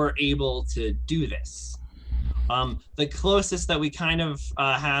willing or able to do this. The closest that we kind of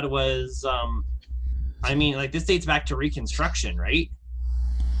had was this dates back to Reconstruction, right?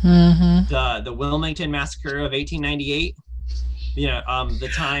 Mm-hmm. The Wilmington Massacre of 1898. The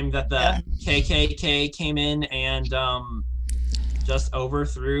time that the KKK came in and just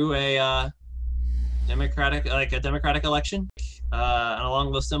overthrew a democratic election. And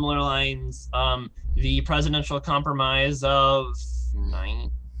along those similar lines, the presidential compromise of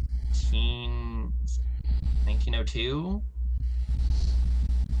 1902.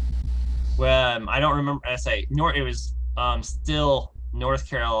 When I don't remember, it was still North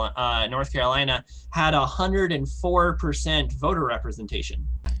Carolina had 104% voter representation,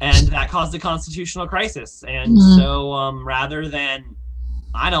 and that caused a constitutional crisis. And so rather than,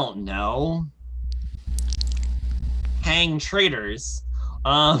 I don't know, hang traitors,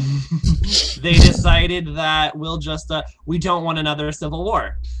 they decided that we don't want another civil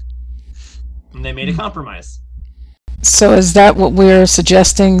war, and they made a compromise. So is that what we're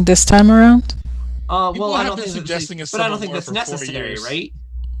suggesting this time around? I don't think that's necessary, right?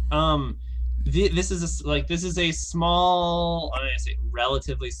 This is a small,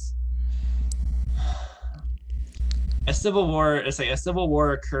 relatively. A civil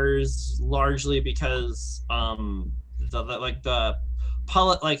war occurs largely because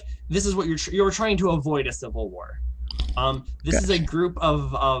this is what you're trying to avoid a civil war. This is a group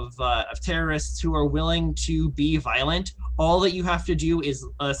of terrorists who are willing to be violent. All that you have to do is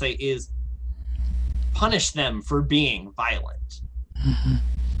punish them for being violent. Mm-hmm.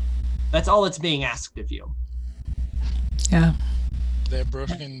 That's all that's being asked of you. Yeah. They're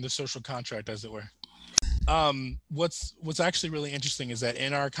broken the social contract, as it were. What's actually really interesting is that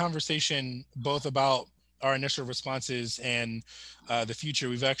in our conversation, both about our initial responses and the future,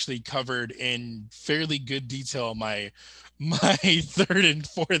 we've actually covered in fairly good detail my third and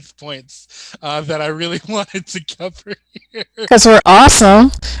fourth points that I really wanted to cover here. Because we're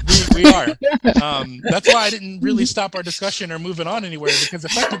awesome. We are. That's why I didn't really stop our discussion or moving on anywhere, because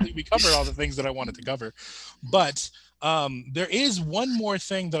effectively we covered all the things that I wanted to cover. But there is one more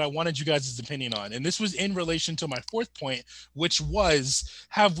thing that I wanted you guys' opinion on, and this was in relation to my fourth point, which was,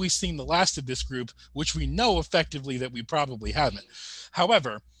 have we seen the last of this group? Which we know effectively that we probably haven't.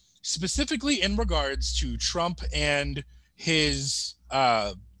 However, specifically in regards to Trump and his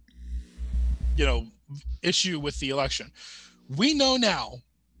issue with the election, we know now,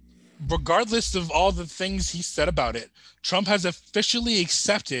 regardless of all the things he said about it, Trump has officially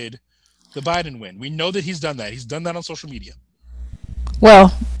accepted the Biden win. We know that he's done that. He's done that on social media.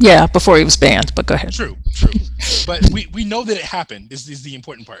 Well, yeah, before he was banned, but go ahead. True. But we know that it happened is the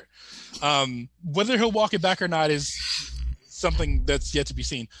important part. Whether he'll walk it back or not is something that's yet to be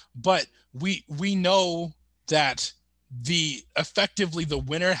seen. But we know that effectively the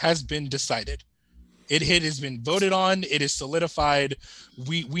winner has been decided. It has been voted on. It is solidified.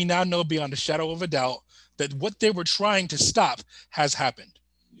 We now know beyond a shadow of a doubt that what they were trying to stop has happened.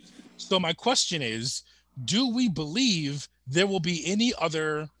 So my question is, do we believe there will be any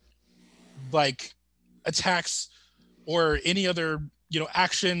other attacks or any other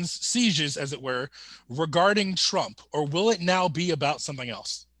actions, sieges as it were, regarding Trump, or will it now be about something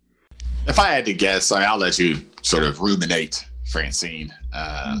else? If I had to guess, I'll let you sort of ruminate, Francine.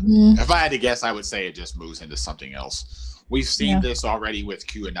 If I had to guess, I would say it just moves into something else. We've seen this already with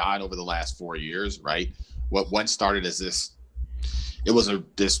QAnon over the last 4 years, right? What once started as this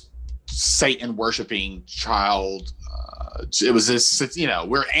Satan worshiping child. It was this,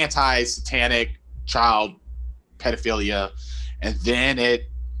 we're anti-satanic child pedophilia. And then it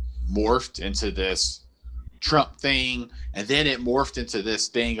morphed into this Trump thing. And then it morphed into this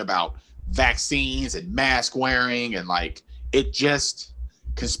thing about vaccines and mask wearing. And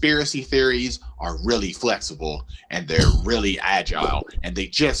conspiracy theories are really flexible and they're really agile, and they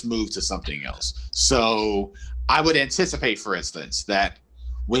just move to something else. So I would anticipate, for instance, that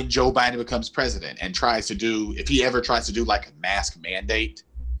when Joe Biden becomes president and if he ever tries to do like a mask mandate,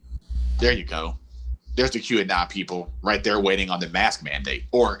 there you go. There's the QAnon people right there waiting on the mask mandate.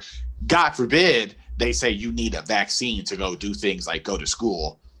 Or God forbid, they say you need a vaccine to go do things like go to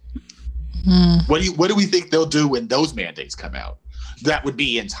school. What do we think they'll do when those mandates come out? That would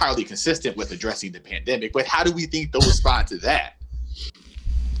be entirely consistent with addressing the pandemic, but how do we think they'll respond to that?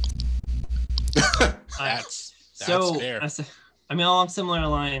 That's fair. Along similar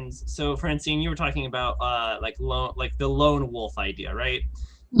lines. So, Francine, you were talking about the lone wolf idea, right?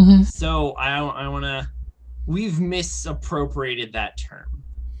 Mm-hmm. So we've misappropriated that term.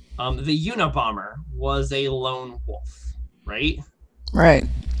 The Unabomber was a lone wolf, right? Right.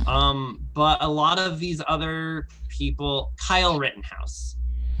 But a lot of these other people, Kyle Rittenhouse.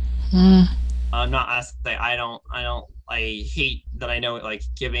 I hate that I know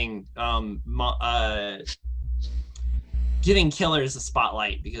giving killers a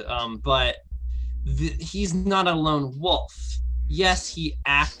spotlight because but he's not a lone wolf. Yes, he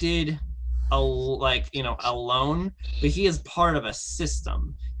acted alone, but he is part of a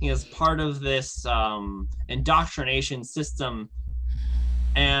system. He is part of this indoctrination system,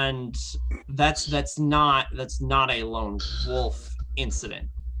 and that's not a lone wolf incident.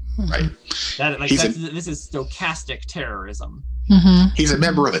 Right. This is stochastic terrorism. Mm-hmm. He's a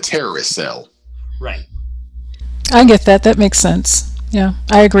member of a terrorist cell. Right. I get that. That makes sense. Yeah,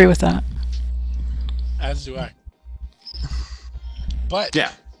 I agree with that. As do I. But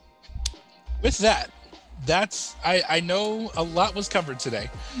yeah, with that, I know a lot was covered today,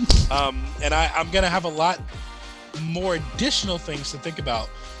 and I'm gonna have a lot more additional things to think about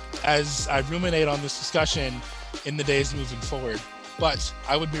as I ruminate on this discussion in the days moving forward. But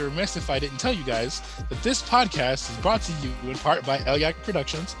I would be remiss if I didn't tell you guys that this podcast is brought to you in part by Elyak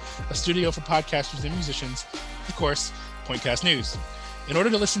Productions, a studio for podcasters and musicians, of course, Pointcast News. In order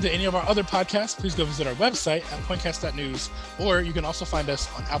to listen to any of our other podcasts, please go visit our website at pointcast.news, or you can also find us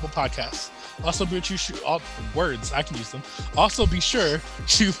on Apple Podcasts. Also be sure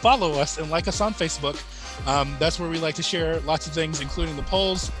to follow us and like us on Facebook. That's where we like to share lots of things, including the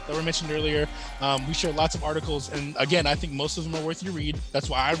polls that were mentioned earlier. We share lots of articles, and again, I think most of them are worth your read. That's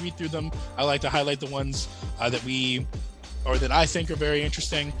why I read through them. I like to highlight the ones that I think are very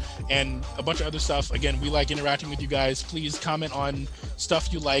interesting, and a bunch of other stuff. Again, we like interacting with you guys. Please comment on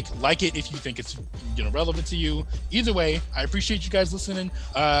stuff you like it if you think it's relevant to you. Either way, I appreciate you guys listening.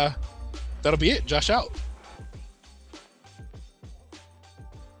 That'll be it. Josh out.